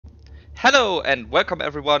Hello and welcome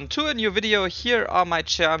everyone to a new video here on my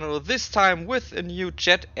channel, this time with a new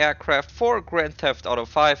jet aircraft for Grand Theft Auto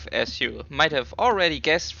 5, as you might have already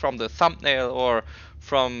guessed from the thumbnail or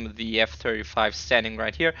from the F-35 standing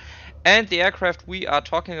right here. And the aircraft we are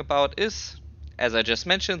talking about is, as I just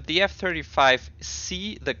mentioned, the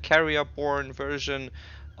F-35C, the carrier-borne version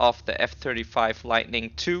of the F-35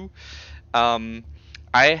 Lightning II.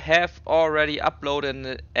 I have already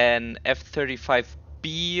uploaded an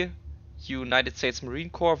F-35B United States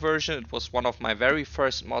Marine Corps version. It was one of my very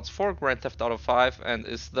first mods for Grand Theft Auto 5 and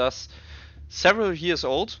is thus several years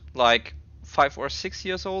old, like 5 or 6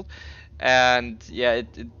 years old. And yeah,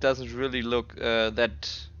 it doesn't really look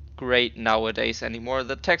that great nowadays anymore.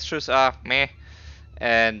 The textures are meh,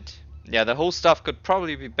 and yeah, the whole stuff could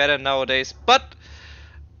probably be better nowadays, but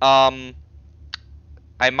um,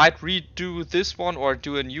 I might redo this one or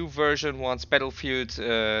do a new version once Battlefield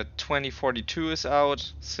 2042 is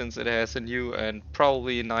out, since it has a new and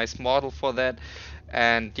probably a nice model for that.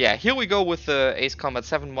 And yeah, here we go with the Ace Combat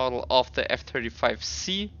 7 model of the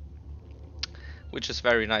F-35C, which is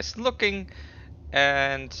very nice looking.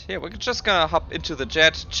 And yeah, we're just gonna hop into the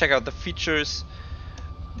jet, check out the features.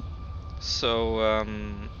 So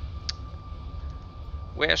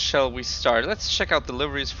where shall we start? Let's check out the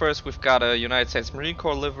liveries first. We've got a United States Marine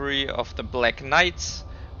Corps livery of the Black Knights,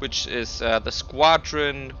 which is the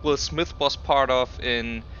squadron Will Smith was part of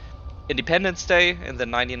in Independence Day in the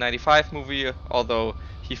 1995 movie, although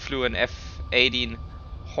he flew an F-18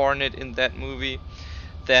 Hornet in that movie.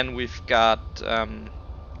 Then we've got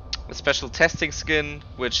a special testing skin,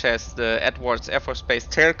 which has the Edwards Air Force Base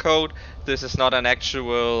tailcoat. This is not an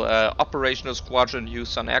actual operational squadron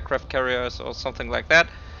used on aircraft carriers or something like that.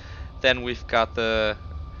 Then we've got the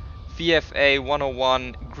VFA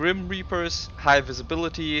 101 Grim Reapers high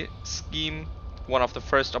visibility scheme, one of the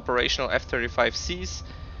first operational F-35Cs.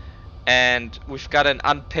 And we've got an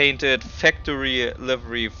unpainted factory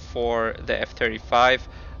livery for the F-35.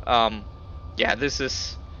 Yeah, this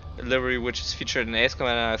is livery which is featured in Ace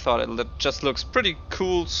Combat, and I thought it just looks pretty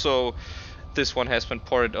cool, so this one has been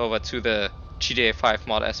ported over to the GTA 5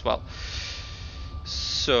 mod as well.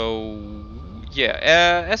 So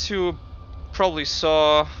yeah, as you probably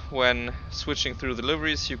saw when switching through the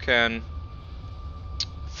liveries, you can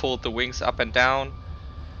fold the wings up and down,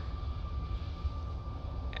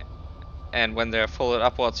 and when they're folded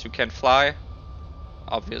upwards you can fly.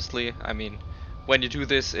 Obviously, I mean, when you do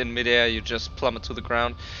this in midair you just plummet to the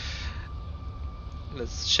ground.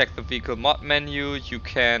 Let's check the vehicle mod menu. You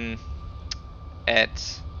can add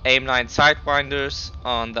AIM-9 sidewinders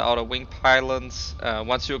on the outer wing pylons.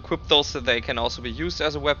 Once you equip those, they can also be used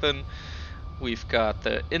as a weapon. We've got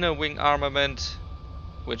the inner wing armament,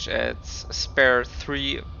 which adds spare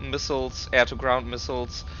 3 missiles, air-to-ground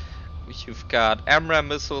missiles. You've got AMRAAM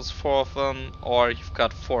missiles, 4 of them, or you've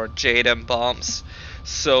got 4 JDAM bombs.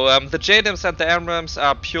 So the JDAMs and the AMRAAMs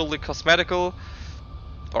are purely cosmetic.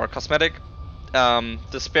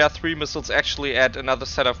 The spare 3 missiles actually add another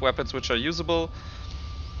set of weapons which are usable.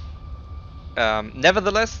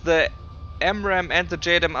 Nevertheless, the AMRAAM and the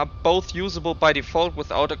JDAM are both usable by default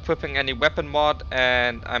without equipping any weapon mod,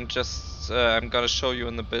 and I'm gonna show you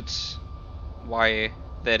in a bit why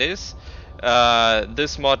that is.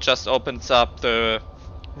 This mod just opens up the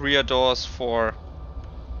rear doors for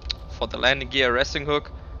the landing gear resting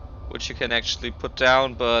hook, which you can actually put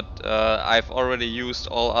down, but I've already used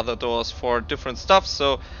all other doors for different stuff,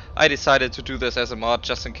 so I decided to do this as a mod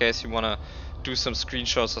just in case you want to do some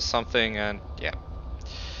screenshots or something. And yeah,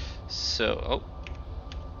 so oh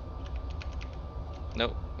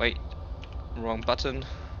no, wait, wrong button.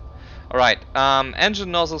 Alright, engine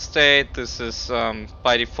nozzle state. This is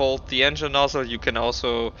by default the engine nozzle. You can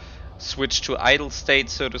also switch to idle state,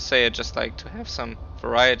 so to say. I just like to have some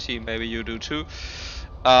variety, maybe you do too.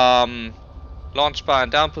 Launch bar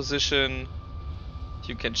and down position,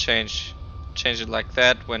 you can change it like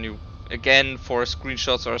that when you, again, for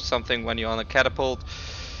screenshots or something, when you're on a catapult.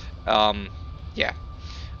 Yeah,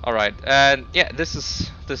 alright, and yeah, this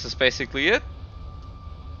is basically it.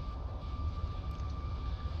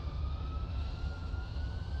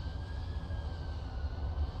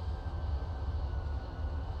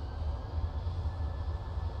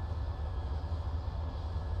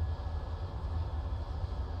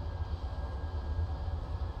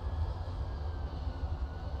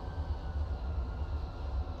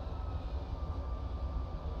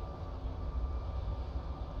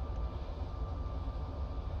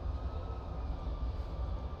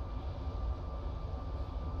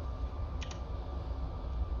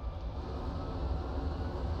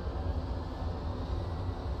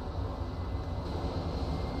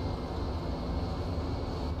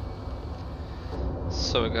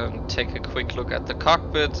 So we're going to take a quick look at the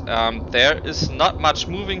cockpit. There is not much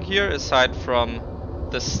moving here aside from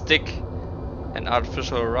the stick and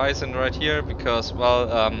artificial horizon right here, because,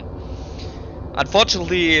 well,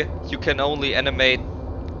 unfortunately you can only animate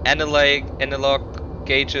analog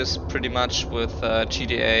gauges pretty much with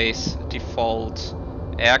GDA's default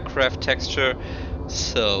aircraft texture.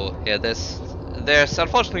 So yeah, there's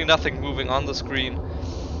unfortunately nothing moving on the screen,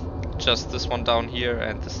 just this one down here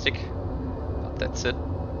and the stick, but that's it.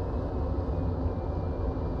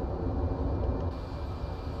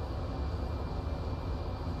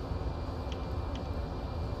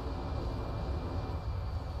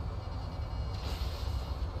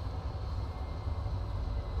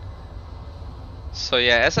 So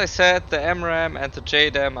yeah, as I said, the MRAM and the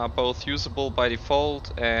JDAM are both usable by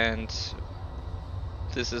default, and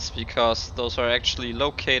this is because those are actually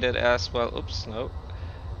located as well. Oops, no.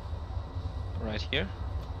 Right here.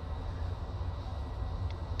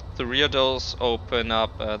 The rear doors open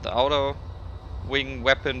up the outer wing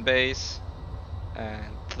weapon base,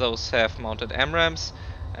 and those have mounted MRAMs.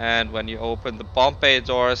 And when you open the bomb bay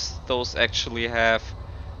doors, those actually have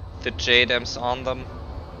the JDAMs on them.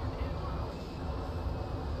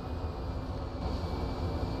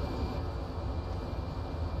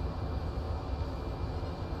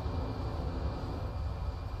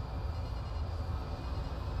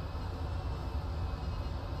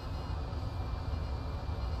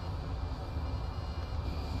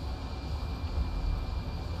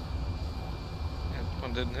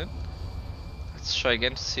 One didn't hit. Let's try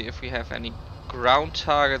again to see if we have any ground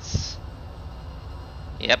targets.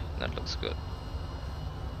 Yep, that looks good.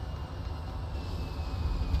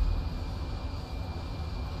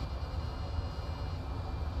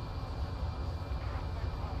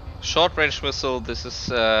 Short range missile, this is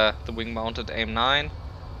the wing mounted AIM-9.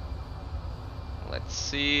 Let's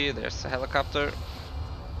see, there's the helicopter.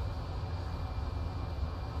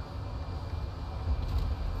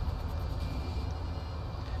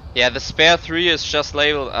 Yeah, the spare 3 is just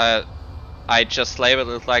labeled, I just labeled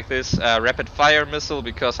it like this, rapid fire missile,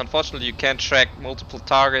 because unfortunately you can't track multiple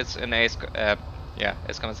targets in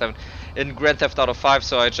S-7 in Grand Theft Auto 5,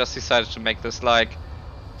 so I just decided to make this like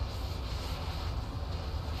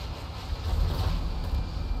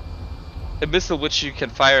a missile which you can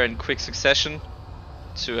fire in quick succession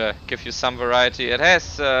to give you some variety. It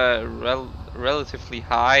has relatively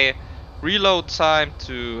high reload time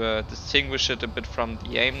to distinguish it a bit from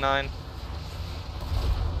the AIM-9.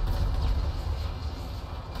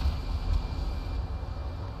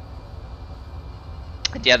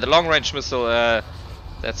 And yeah, the long range missile,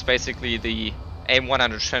 that's basically the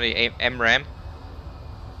AIM-120 MRAM.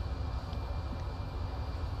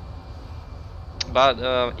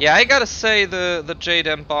 But yeah, I gotta say the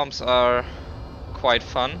JDAM bombs are quite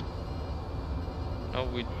fun. No,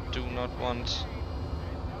 we do not want.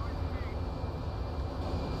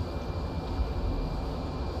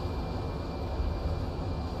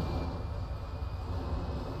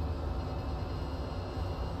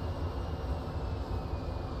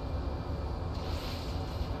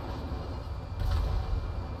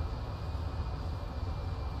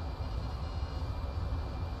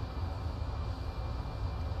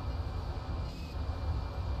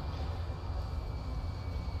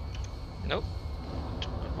 Nope. Do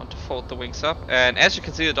not want to fold the wings up. And as you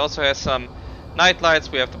can see, it also has some night lights.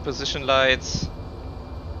 We have the position lights,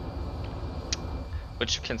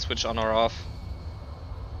 which you can switch on or off.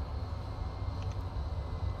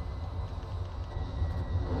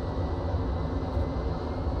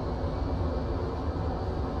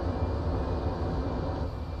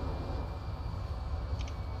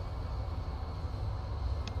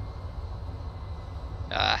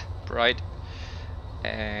 Ah, bright.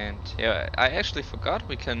 And yeah, I actually forgot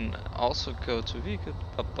we can also go to vehicle.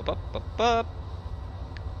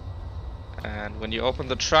 And when you open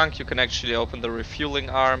the trunk, you can actually open the refueling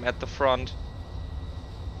arm at the front.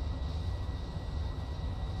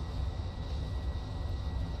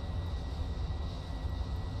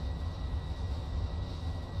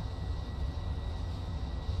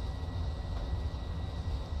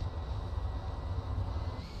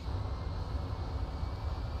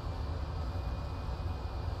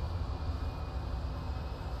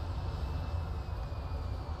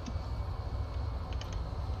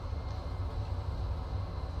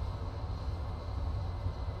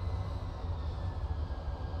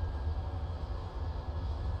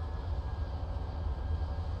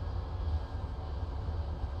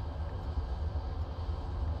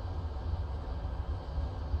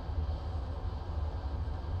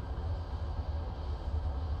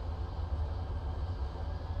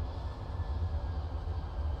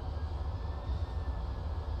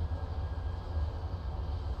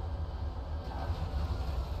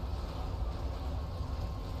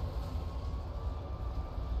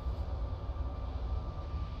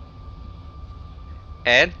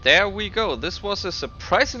 And there we go. This was a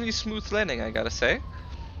surprisingly smooth landing, I gotta say.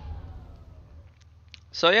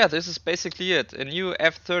 So yeah, this is basically it. A new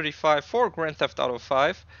F-35 for Grand Theft Auto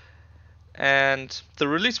 5. And the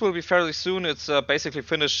release will be fairly soon. It's basically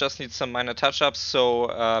finished, just needs some minor touch-ups.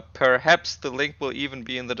 So perhaps the link will even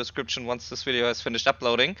be in the description once this video has finished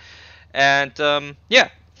uploading. And yeah,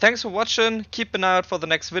 thanks for watching. Keep an eye out for the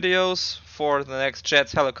next videos, for the next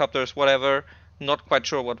jets, helicopters, whatever. Not quite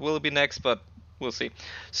sure what will be next, but we'll see.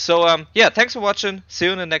 So yeah, thanks for watching. See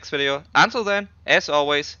you in the next video. Until then, as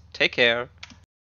always, take care.